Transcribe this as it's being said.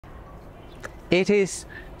It is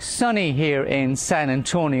sunny here in San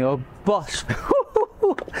Antonio, but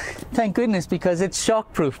thank goodness, because it's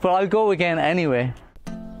shockproof, but I'll go again anyway.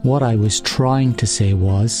 What I was trying to say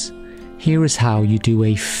was, here is how you do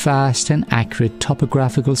a fast and accurate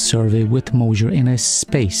topographical survey with Moasure in a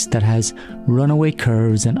space that has runaway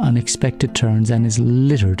curves and unexpected turns and is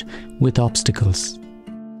littered with obstacles.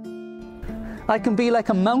 I can be like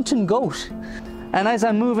a mountain goat, and as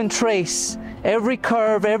I move and trace every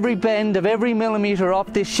curve, every bend of every millimetre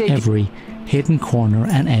up this shape, every hidden corner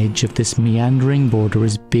and edge of this meandering border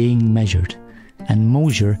is being measured, and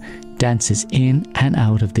Moasure dances in and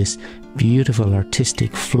out of this beautiful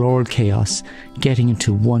artistic floral chaos, getting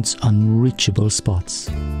into once unreachable spots.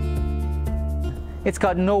 It's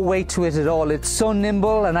got no weight to it at all. It's so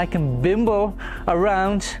nimble, and I can bimble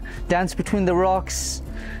around, dance between the rocks,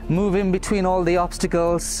 move in between all the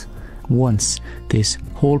obstacles. Once this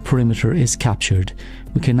whole perimeter is captured,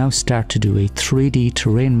 we can now start to do a 3D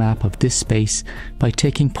terrain map of this space by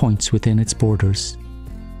taking points within its borders.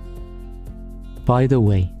 By the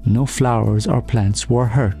way, no flowers or plants were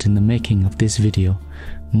hurt in the making of this video.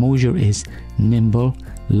 Moasure is nimble,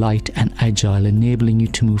 light and agile, enabling you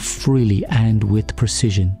to move freely and with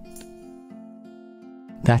precision.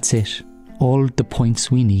 That's it. All the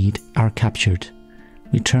points we need are captured.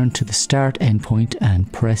 Return to the start endpoint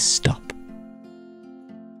and press stop.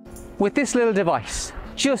 With this little device,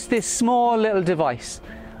 just this small little device,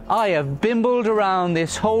 I have bimbled around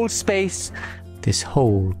this whole space. This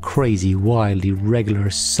whole crazy, wild, irregular,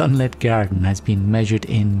 sunlit garden has been measured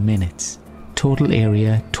in minutes. Total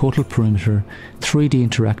area, total perimeter, 3D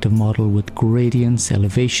interactive model with gradients,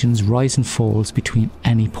 elevations, rise and falls between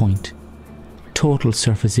any point. Total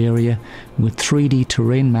surface area with 3D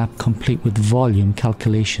terrain map complete with volume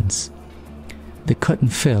calculations. The cut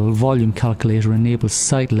and fill volume calculator enables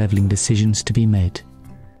site leveling decisions to be made.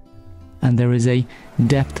 And there is a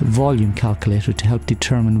depth volume calculator to help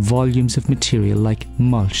determine volumes of material like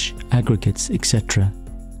mulch, aggregates, etc.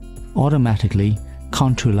 Automatically,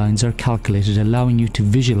 contour lines are calculated, allowing you to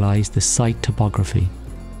visualize the site topography.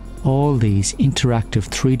 All these interactive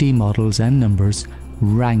 3D models and numbers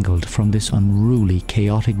wrangled from this unruly,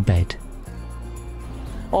 chaotic bed.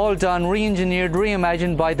 All done, re-engineered,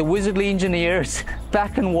 reimagined by the wizardly engineers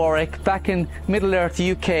back in Warwick, back in Middle Earth,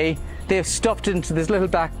 UK. They've stuffed it into this little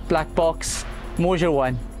black box, Moasure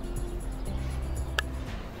 1.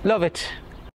 Love it.